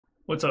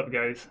What's up,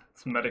 guys?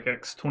 It's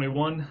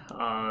MedicX21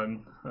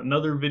 on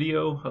another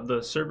video of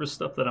the server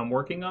stuff that I'm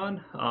working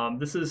on.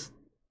 This is,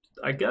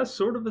 I guess,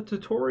 sort of a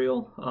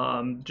tutorial,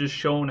 just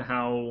showing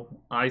how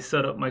I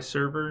set up my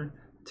server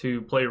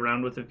to play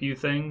around with a few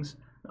things.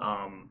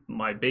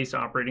 My base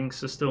operating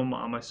system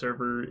on my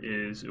server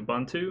is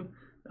Ubuntu.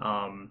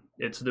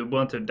 It's the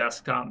Ubuntu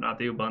desktop, not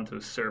the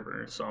Ubuntu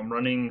server. So I'm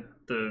running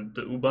the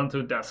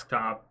Ubuntu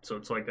desktop, so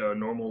it's like a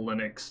normal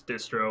Linux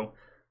distro.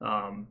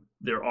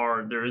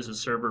 There is a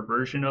server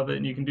version of it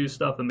and you can do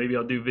stuff, and maybe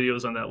I'll do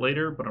videos on that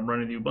later, but I'm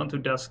running the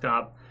Ubuntu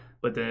desktop.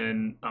 But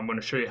then I'm going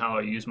to show you how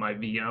I use my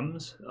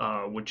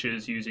VMs, which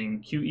is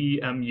using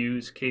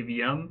QEMU's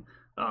KVM,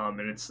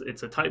 and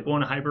it's a type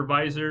 1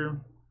 hypervisor,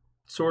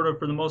 sort of,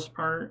 for the most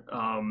part.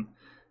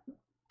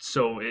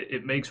 So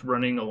it makes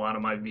running a lot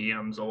of my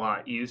VMs a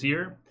lot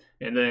easier.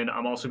 And then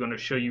I'm also going to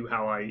show you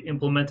how I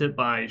implement it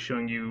by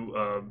showing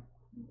you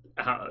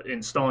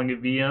installing a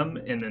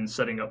VM and then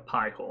setting up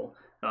PiHole.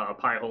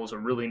 PiHole is a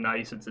really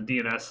nice, it's a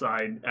DNS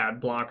side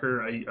ad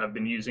blocker. I've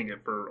been using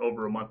it for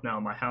over a month now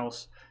in my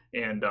house,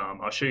 and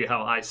I'll show you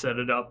how I set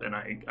it up. And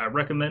I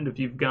recommend, if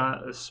you've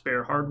got a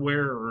spare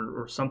hardware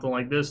or something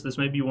like this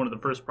may be one of the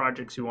first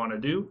projects you want to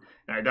do,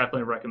 and I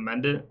definitely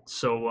recommend it.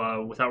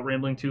 So without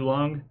rambling too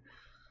long,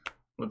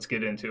 let's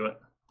get into it.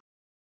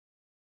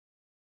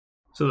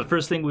 So the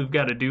first thing we've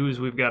got to do is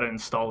we've got to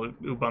install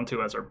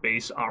Ubuntu as our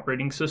base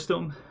operating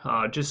system.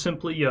 Just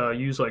simply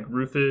use like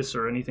Rufus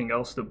or anything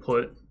else to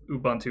put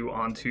Ubuntu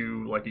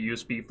onto like a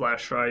USB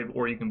flash drive,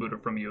 or you can boot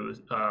it from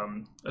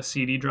a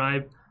CD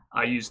drive.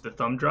 I use the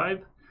thumb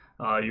drive.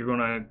 You're going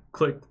to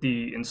click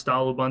the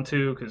install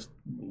Ubuntu because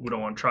we don't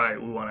want to try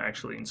it, we want to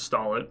actually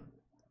install it.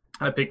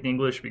 I picked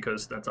English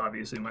because that's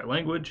obviously my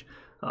language.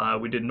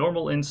 We did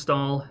normal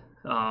install.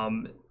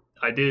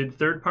 I did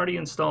third-party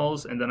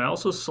installs, and then I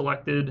also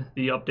selected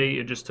the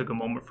update. It just took a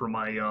moment for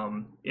my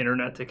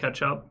internet to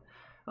catch up.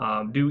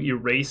 Do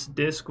erase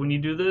disk when you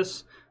do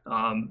this.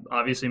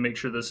 Obviously make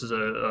sure this is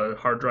a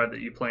hard drive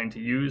that you plan to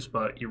use,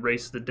 but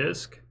erase the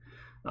disk.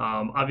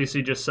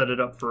 Obviously just set it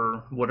up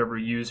for whatever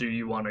user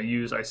you want to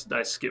use.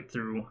 I skipped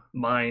through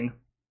mine.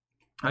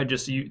 I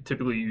just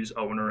typically use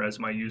owner as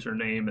my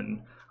username,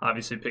 and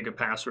obviously pick a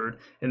password.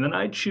 And then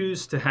I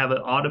choose to have an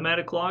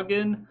automatic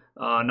login,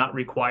 not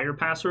require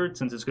password,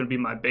 since it's going to be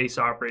my base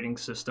operating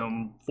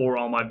system for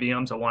all my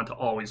VMs. I want it to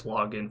always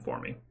log in for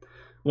me.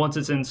 Once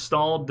it's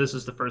installed, this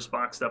is the first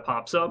box that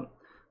pops up.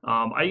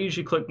 I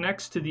usually click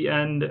next to the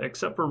end,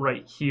 except for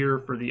right here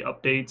for the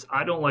updates.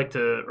 I don't like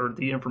to, or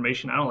the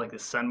information, I don't like to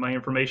send my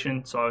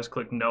information, so I always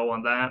click no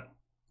on that.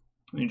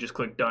 You just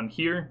click done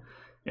here.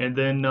 And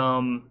then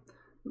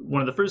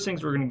one of the first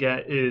things we're going to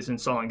get is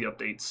installing the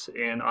updates,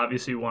 and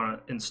obviously we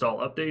want to install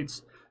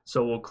updates.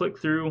 So we'll click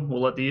through,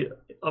 we'll let the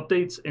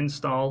updates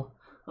install,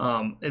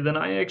 and then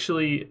I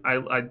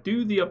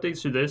do the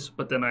updates through this,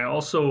 but then I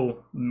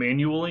also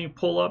manually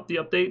pull up the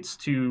updates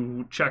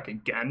to check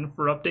again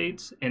for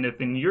updates. And if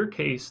in your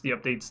case the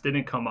updates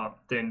didn't come up,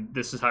 then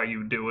this is how you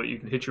would do it. You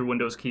can hit your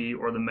Windows key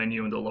or the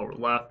menu in the lower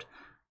left,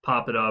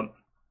 pop it up,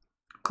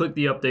 click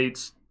the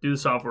updates, do the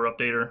software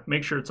updater,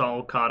 make sure it's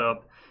all caught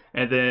up.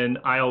 And then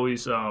I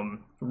always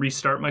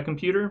restart my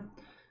computer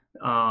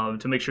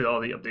to make sure that all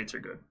the updates are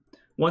good.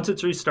 Once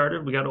it's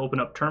restarted, we got to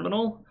open up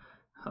terminal.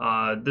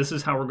 This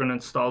is how we're going to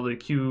install the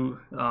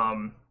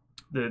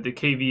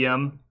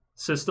KVM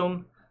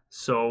system.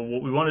 So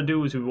what we want to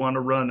do is we want to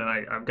run, and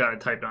I've got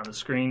it typed on the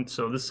screen.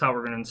 So this is how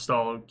we're going to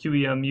install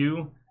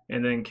QEMU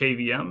and then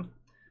KVM.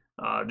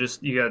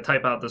 Just you got to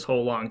type out this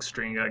whole long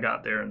string I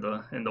got there in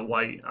the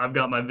white. I've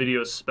got my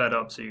videos sped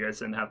up so you guys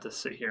didn't have to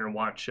sit here and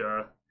watch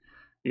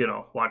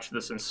watch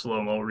this in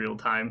slow-mo real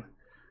time.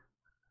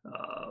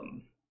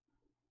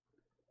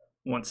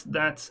 Once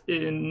that's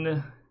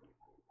in,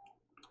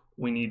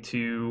 we need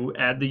to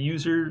add the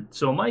user.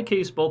 So in my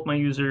case, both my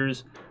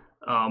users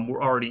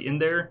were already in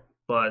there,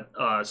 but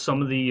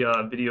some of the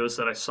videos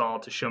that I saw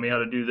to show me how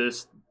to do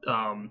this,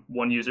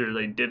 one user,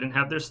 they didn't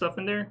have their stuff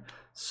in there.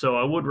 So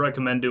I would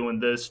recommend doing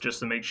this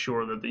just to make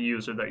sure that the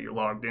user that you're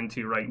logged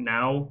into right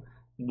now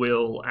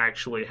will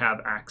actually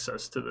have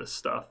access to this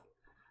stuff.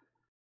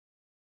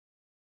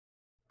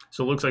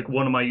 So it looks like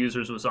one of my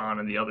users was on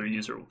and the other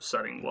user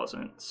setting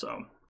wasn't.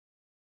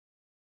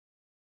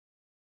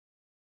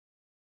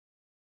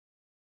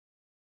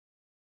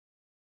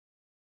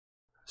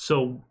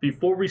 So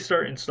before we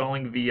start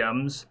installing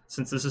VMs,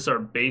 since this is our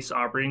base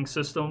operating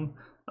system,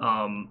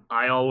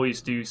 I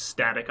always do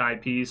static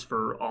IPs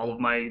for all of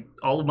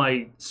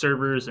my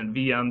servers and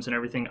VMs and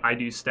everything. I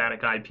do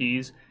static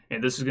IPs,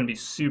 and this is going to be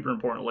super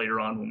important later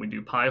on when we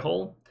do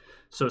PiHole.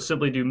 So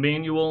simply do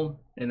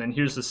manual, and then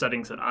here's the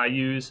settings that I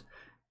use.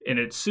 And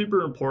it's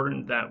super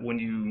important that when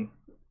you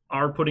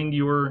are putting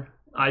your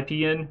IP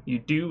in, you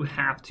do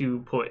have to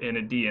put in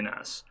a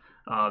DNS.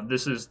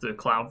 This is the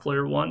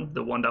Cloudflare one,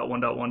 the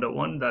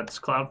 1.1.1.1, that's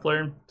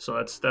Cloudflare.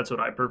 So that's what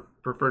I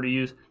prefer to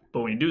use.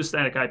 But when you do a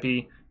static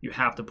IP, you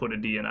have to put a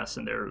DNS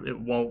in there. It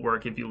won't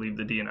work if you leave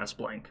the DNS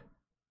blank.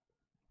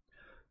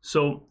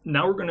 So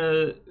now we're going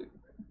to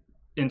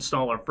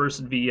install our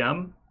first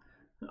VM.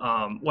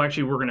 well,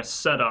 actually, we're going to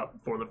set up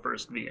for the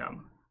first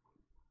VM.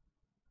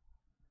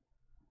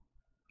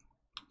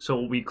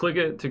 So we click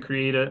it to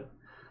create it.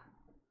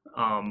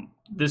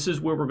 This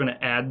is where we're going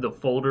to add the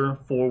folder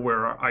for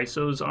where our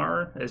ISOs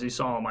are. As you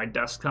saw on my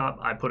desktop,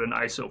 I put an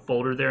ISO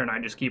folder there, and I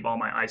just keep all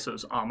my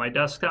ISOs on my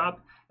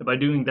desktop. And by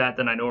doing that,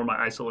 then I know where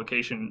my ISO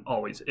location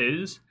always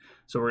is.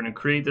 So we're going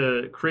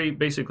to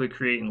basically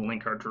create and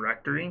link our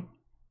directory.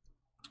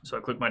 So I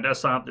click my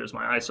desktop, there's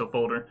my ISO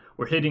folder.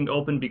 We're hitting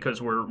open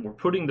because we're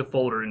putting the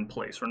folder in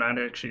place. We're not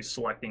actually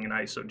selecting an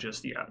ISO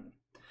just yet.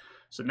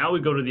 So now we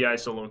go to the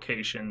ISO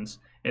locations.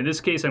 In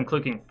this case, I'm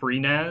clicking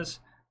FreeNAS,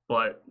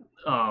 but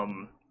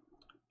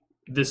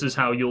this is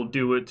how you'll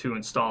do it to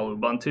install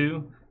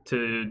Ubuntu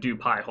to do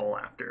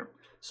PiHole after.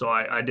 So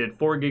I did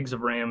 4 gigs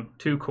of RAM,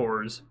 2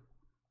 cores.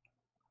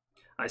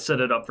 I set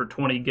it up for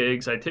 20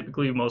 gigs. I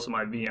typically, most of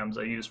my VMs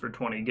I use for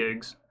 20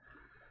 gigs.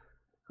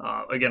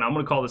 Again, I'm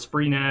going to call this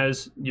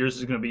FreeNAS. Yours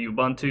is going to be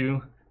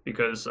Ubuntu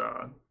because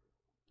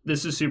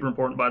this is super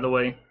important, by the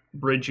way.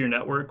 Bridge your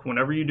network.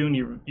 Whenever you're doing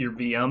your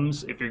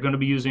VMs, if you're going to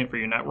be using it for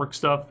your network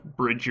stuff,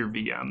 bridge your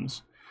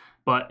VMs.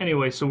 But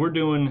anyway, so we're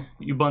doing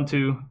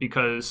Ubuntu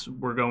because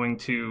we're going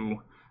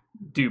to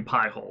do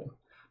PiHole.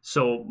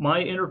 So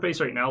my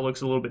interface right now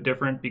looks a little bit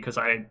different because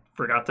I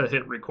forgot to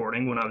hit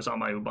recording when I was on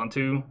my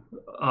Ubuntu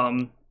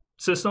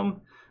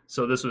system.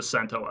 So this was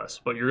CentOS.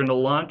 But you're going to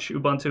launch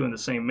Ubuntu in the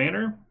same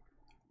manner.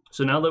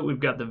 So now that we've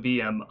got the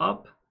VM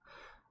up,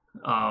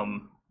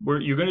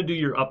 you're going to do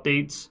your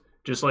updates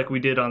just like we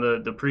did on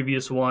the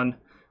previous one.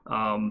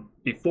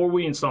 Before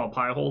we install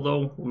PiHole,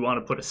 though, we want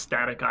to put a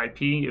static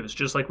IP. It was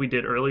just like we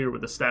did earlier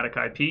with the static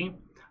IP.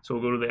 So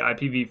we'll go to the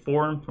IPv4,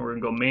 we're going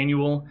to go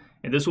manual,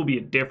 and this will be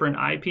a different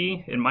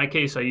IP. In my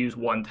case, I use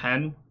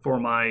 110 for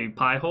my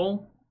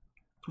PiHole,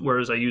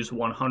 whereas I use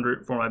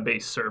 100 for my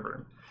base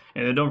server.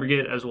 And then don't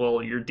forget as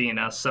well your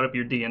DNS, set up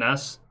your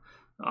DNS.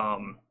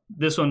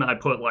 This one I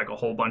put like a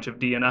whole bunch of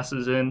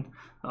DNSs in,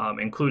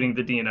 including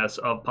the DNS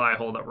of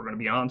PiHole that we're going to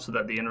be on so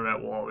that the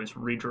internet will always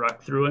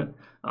redirect through it.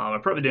 I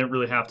probably didn't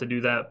really have to do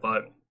that,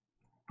 but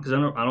because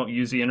I don't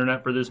use the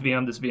internet for this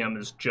VM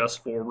is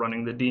just for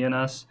running the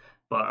DNS,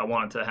 but I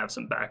wanted to have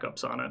some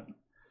backups on it.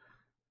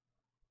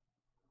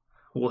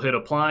 We'll hit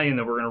apply and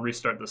then we're going to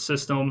restart the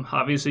system.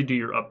 Obviously do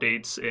your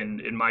updates.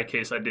 In my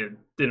case, I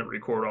didn't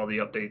record all the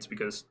updates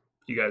because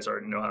you guys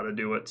already know how to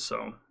do it.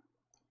 So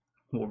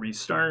we'll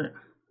restart.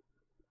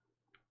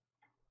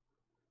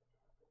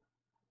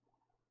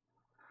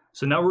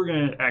 So now we're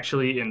going to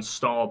actually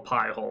install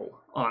PiHole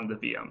on the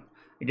VM.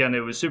 Again, it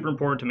was super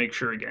important to make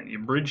sure, again, you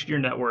bridged your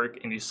network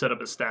and you set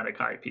up a static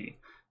IP.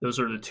 Those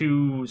are the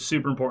 2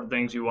 super important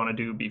things you want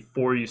to do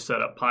before you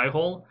set up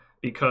PiHole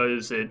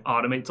because it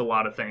automates a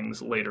lot of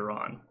things later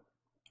on.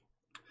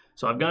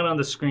 So I've got on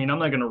the screen, I'm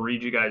not going to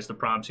read you guys the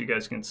prompts, you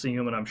guys can see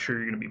them, and I'm sure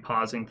you're going to be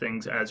pausing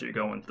things as you're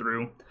going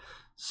through.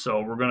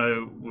 So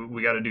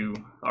we got to do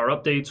our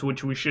updates,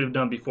 which we should have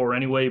done before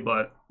anyway,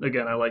 but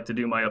again, I like to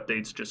do my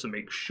updates just to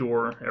make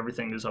sure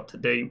everything is up to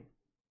date.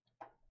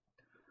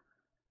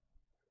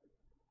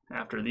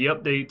 After the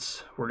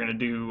updates, we're going to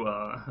do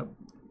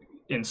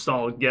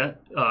install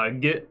get.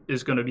 Get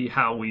is going to be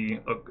how we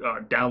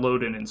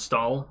download and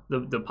install the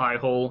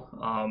PiHole.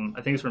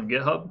 I think it's from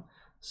GitHub.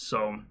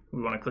 So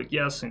we want to click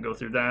yes and go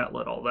through that,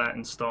 let all that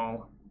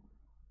install.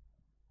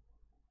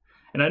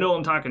 And I know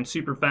I'm talking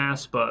super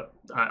fast, but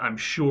I'm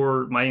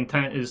sure my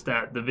intent is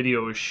that the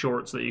video is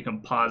short so that you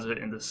can pause it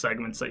in the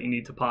segments that you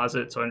need to pause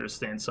it. So I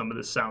understand some of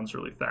this sounds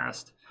really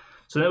fast.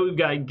 So now we've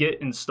got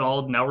Git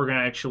installed. Now we're going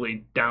to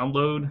actually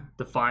download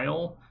the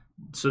file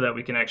so that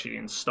we can actually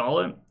install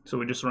it. So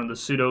we just run the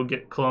sudo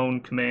git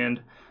clone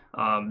command.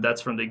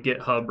 That's from the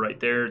GitHub right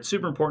there. It's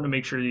super important to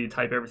make sure that you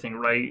type everything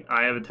right.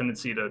 I have a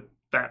tendency to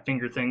fat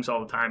finger things all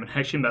the time, and I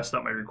actually messed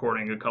up my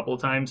recording a couple of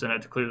times and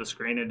had to clear the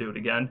screen and do it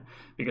again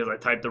because I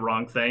typed the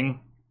wrong thing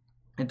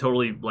and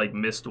totally like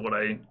missed what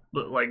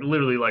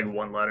literally like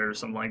 1 letter or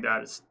something like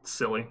that. It's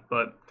silly.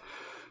 But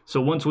so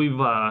once we've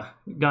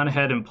gone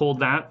ahead and pulled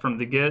that from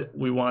the Git,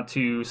 we want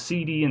to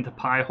cd into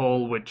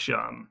PiHole, which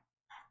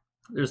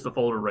there's the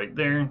folder right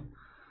there.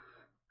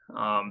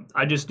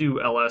 I just do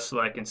ls so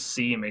that I can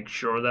see and make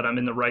sure that I'm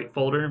in the right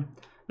folder.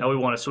 Now we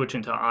want to switch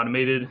into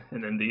automated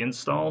and then the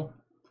install.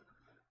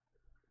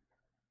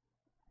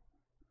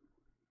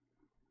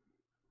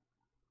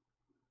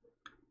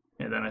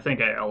 And then I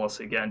think I ls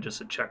again just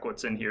to check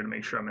what's in here to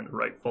make sure I'm in the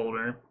right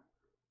folder.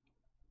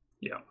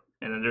 Yeah.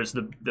 And then there's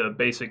the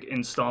basic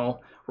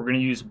install. We're going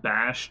to use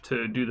bash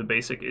to do the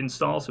basic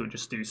install. So we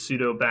just do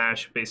sudo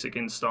bash basic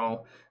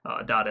install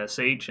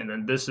 .sh. And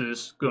then this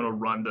is going to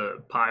run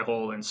the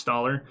PiHole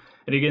installer.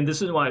 And again,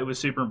 this is why it was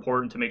super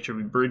important to make sure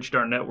we bridged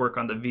our network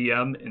on the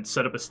VM and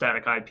set up a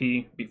static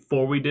IP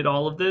before we did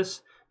all of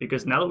this.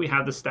 Because now that we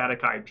have the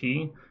static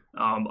IP,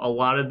 a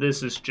lot of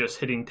this is just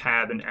hitting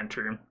tab and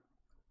enter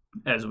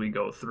as we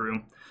go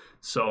through.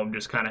 So I'm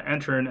just kind of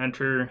enter and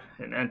enter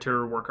and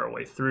enter, work our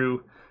way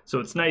through. So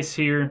it's nice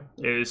here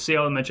is, see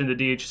how I mentioned the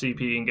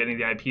DHCP and getting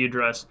the IP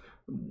address.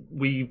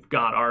 We've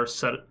got ours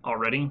set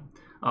already.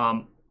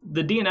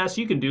 the DNS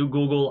you can do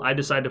Google. I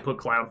decided to put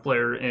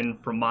Cloudflare in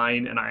for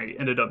mine, and I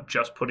ended up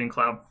just putting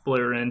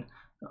Cloudflare in.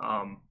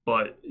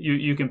 But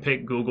you can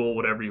pick Google,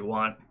 whatever you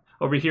want.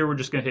 Over here, we're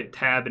just going to hit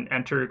tab and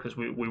enter because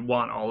we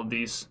want all of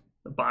these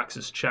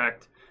boxes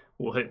checked.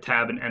 We'll hit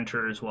tab and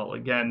enter as well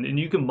again, and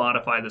you can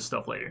modify this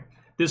stuff later.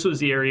 This was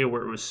the area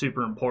where it was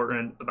super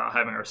important about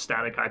having our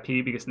static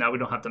IP, because now we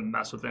don't have to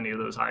mess with any of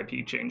those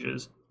IP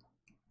changes.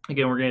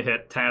 Again, we're going to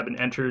hit tab and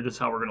enter. This is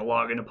how we're going to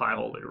log into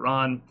PiHole later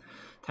on.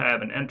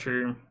 Tab and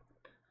enter.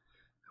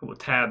 We'll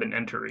tab and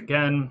enter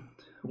again.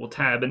 We'll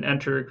tab and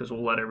enter because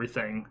we'll let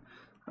everything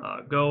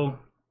go.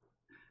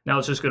 Now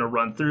it's just going to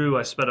run through.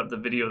 I sped up the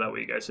video that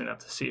way you guys didn't have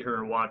to see her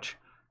and watch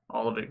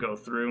all of it go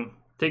through.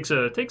 Takes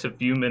a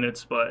few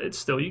minutes, but it's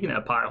still, you can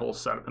have PiHole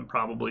set up in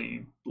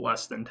probably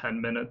less than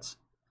 10 minutes.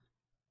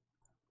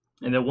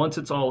 And then once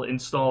it's all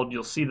installed,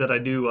 you'll see that I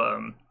do,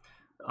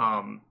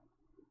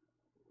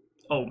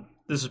 oh,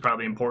 this is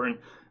probably important.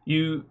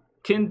 You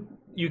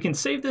can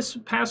save this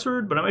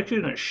password, but I'm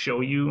actually going to show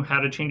you how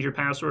to change your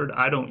password.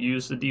 I don't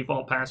use the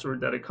default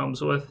password that it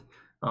comes with.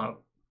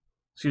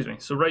 Excuse me.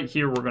 So right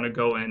here, we're going to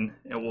go in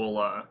and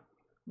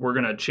we're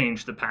going to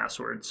change the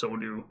password. So we'll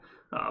do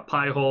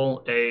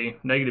PiHole A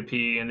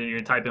 -P, and then you're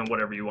going to type in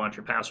whatever you want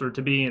your password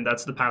to be, and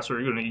that's the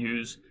password you're going to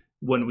use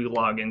when we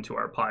log into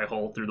our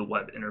PiHole through the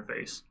web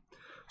interface.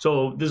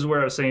 So this is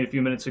where I was saying a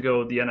few minutes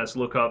ago, the NS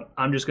lookup.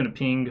 I'm just going to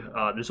ping,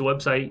 there's a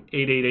website,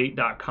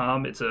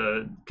 888.com. It's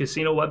a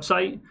casino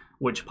website,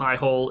 which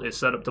PiHole is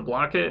set up to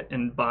block it,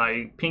 and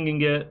by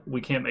pinging it,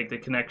 we can't make the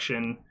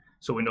connection,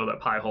 so we know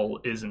that PiHole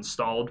is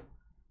installed.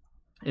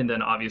 And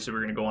then obviously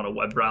we're going to go on a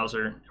web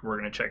browser, and we're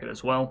going to check it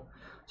as well.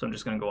 So I'm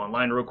just going to go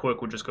online real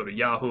quick. We'll just go to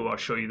Yahoo. I'll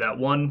show you that.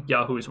 one,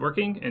 Yahoo is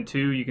working, and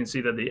two, you can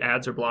see that the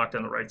ads are blocked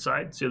on the right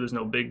side. See, there's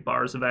no big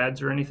bars of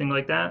ads or anything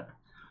like that.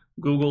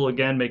 Google,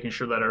 again, making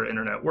sure that our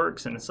internet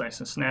works and it's nice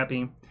and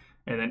snappy.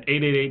 And then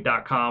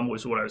 888.com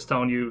was what I was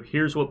telling you.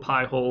 Here's what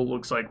PiHole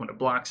looks like when it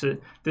blocks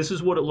it. This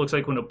is what it looks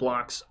like when it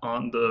blocks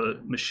on the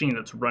machine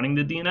that's running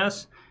the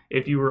DNS.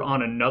 If you were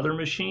on another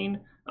machine,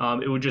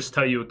 it would just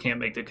tell you it can't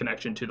make the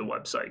connection to the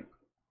website.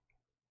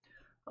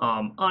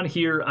 On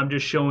here, I'm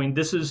just showing,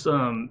 this is,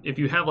 if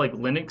you have like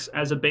Linux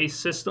as a base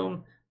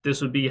system,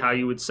 this would be how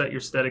you would set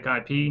your static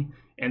IP,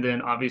 and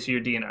then obviously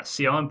your DNS.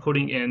 See how I'm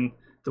putting in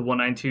the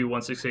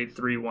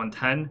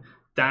 192.168.3.110?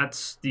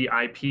 That's the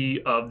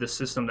IP of the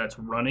system that's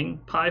running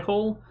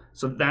PiHole.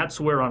 So that's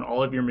where on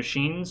all of your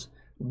machines,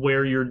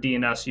 where your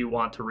DNS you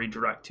want to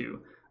redirect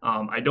to.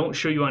 I don't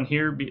show you on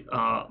here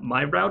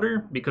my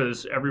router,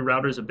 because every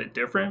router is a bit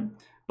different.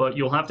 But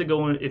you'll have to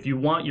go in, if you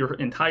want your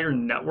entire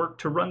network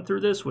to run through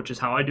this, which is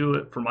how I do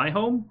it for my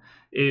home,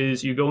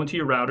 is you go into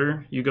your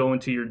router, you go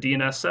into your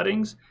DNS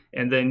settings,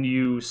 and then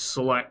you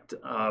select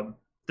the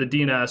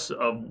DNS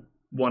of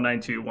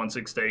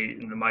 192.168,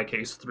 and in my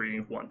case,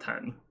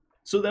 3.110.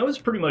 So that was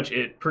pretty much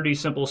it. Pretty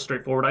simple,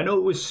 straightforward. I know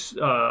it was,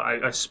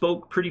 I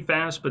spoke pretty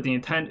fast, but the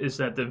intent is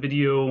that the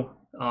video,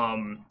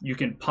 you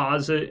can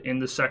pause it in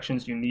the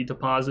sections you need to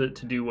pause it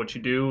to do what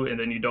you do, and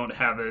then you don't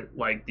have it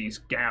like these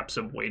gaps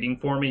of waiting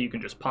for me. You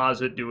can just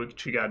pause it, do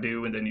what you gotta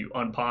do, and then you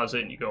unpause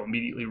it and you go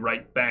immediately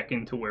right back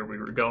into where we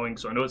were going.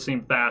 So I know it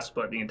seemed fast,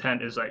 but the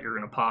intent is that you're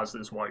gonna pause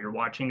this while you're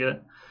watching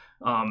it.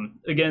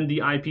 Again,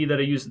 the IP that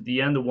I used at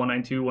the end, the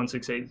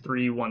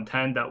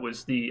 192.168.3.110, that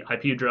was the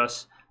IP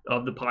address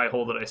of the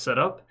PiHole that I set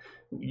up.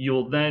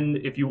 You'll then,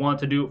 if you want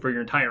to do it for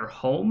your entire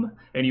home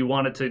and you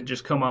want it to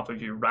just come off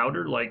of your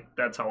router, like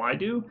that's how I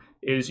do,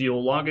 is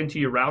you'll log into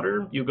your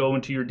router, you go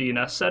into your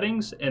DNS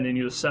settings, and then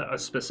you'll set a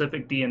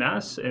specific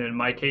DNS. And in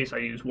my case, I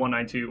use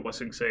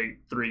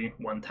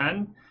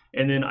 192.168.3.110.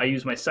 And then I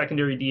use my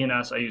secondary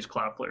DNS, I use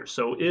Cloudflare.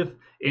 So if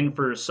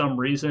for some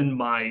reason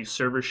my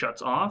server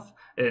shuts off,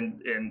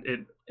 and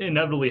it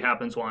inevitably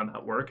happens while I'm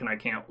at work and I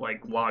can't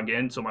like log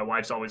in, so my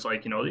wife's always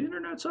like, the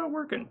internet's not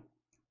working.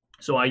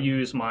 So I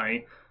use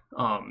my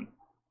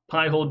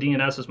PiHole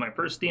DNS as my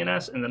first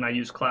DNS, and then I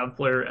use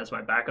Cloudflare as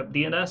my backup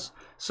DNS.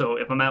 So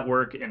if I'm at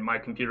work and my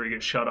computer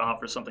gets shut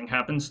off or something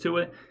happens to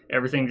it,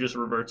 everything just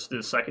reverts to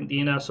the second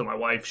DNS. So my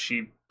wife,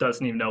 she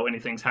doesn't even know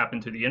anything's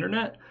happened to the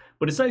internet.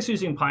 But it's nice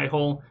using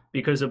PiHole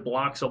because it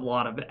blocks a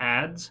lot of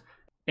ads,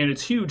 and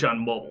it's huge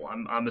on mobile.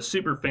 I'm a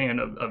super fan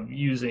of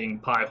using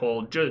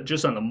PiHole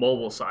just on the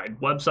mobile side,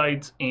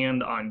 websites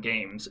and on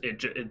games.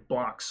 It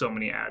blocks so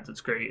many ads.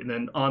 It's great. And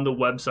then on the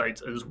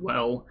websites as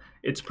well,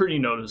 it's pretty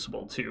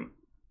noticeable too.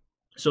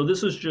 So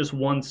this is just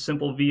one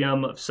simple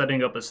VM of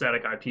setting up a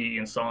static IP,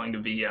 installing a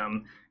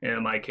VM, and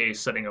in my case,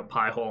 setting up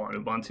PiHole on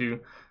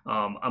Ubuntu.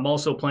 I'm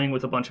also playing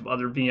with a bunch of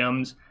other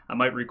VMs. I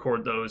might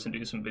record those and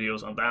do some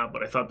videos on that,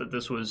 but I thought that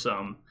this was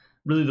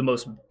really the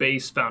most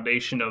base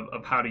foundation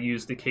of how to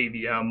use the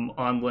KVM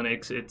on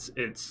Linux.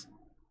 It's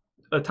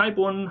a type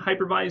 1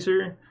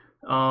 hypervisor,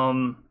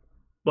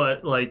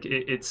 but like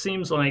it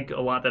seems like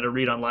a lot that I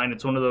read online,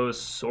 it's one of those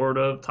sort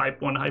of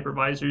type 1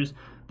 hypervisors,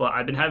 but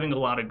I've been having a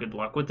lot of good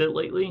luck with it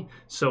lately,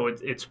 so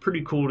it's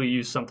pretty cool to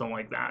use something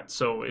like that.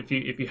 So if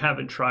you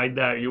haven't tried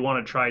that, or you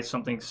want to try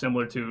something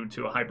similar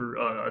to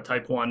a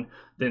type 1,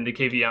 then the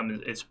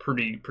KVM is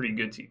pretty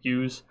good to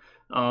use.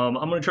 I'm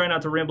going to try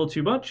not to ramble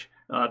too much.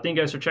 Thank you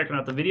guys for checking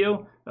out the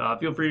video.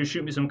 Feel free to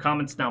shoot me some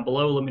comments down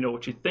below. Let me know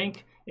what you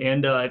think.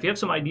 And if you have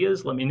some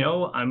ideas, let me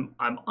know. I'm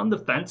on the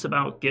fence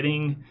about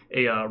getting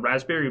a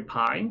Raspberry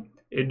Pi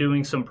and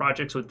doing some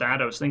projects with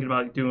that. I was thinking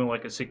about doing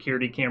like a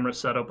security camera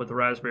setup with the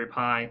Raspberry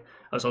Pi.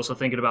 I was also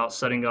thinking about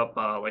setting up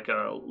like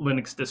a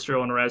Linux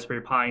distro on a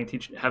Raspberry Pi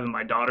and having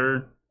my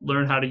daughter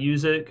learn how to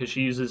use it, because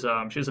she has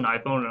an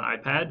iPhone and an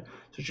iPad,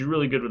 so she's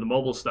really good with the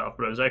mobile stuff.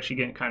 But I was actually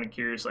getting kind of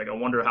curious, like I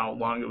wonder how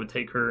long it would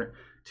take her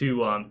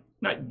to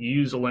not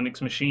use a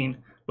Linux machine,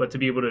 but to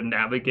be able to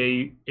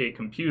navigate a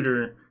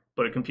computer,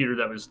 but a computer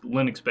that was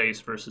Linux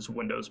based versus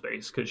Windows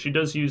based, because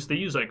they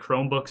use like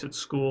Chromebooks at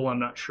school. I'm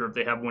not sure if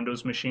they have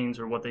Windows machines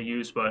or what they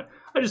use, but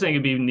I just think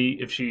it'd be neat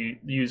if she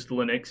used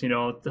Linux, you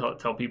know, to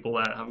tell people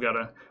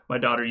that my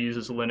daughter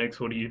uses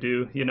Linux, what do you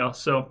do, you know?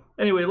 So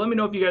anyway, let me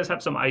know if you guys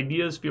have some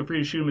ideas. Feel free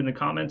to shoot them in the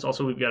comments.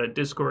 Also, we've got a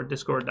Discord,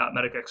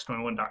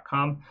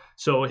 discord.medicx21.com.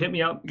 So hit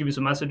me up, give me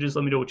some messages,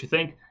 let me know what you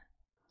think.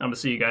 I'm gonna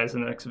see you guys in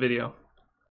the next video.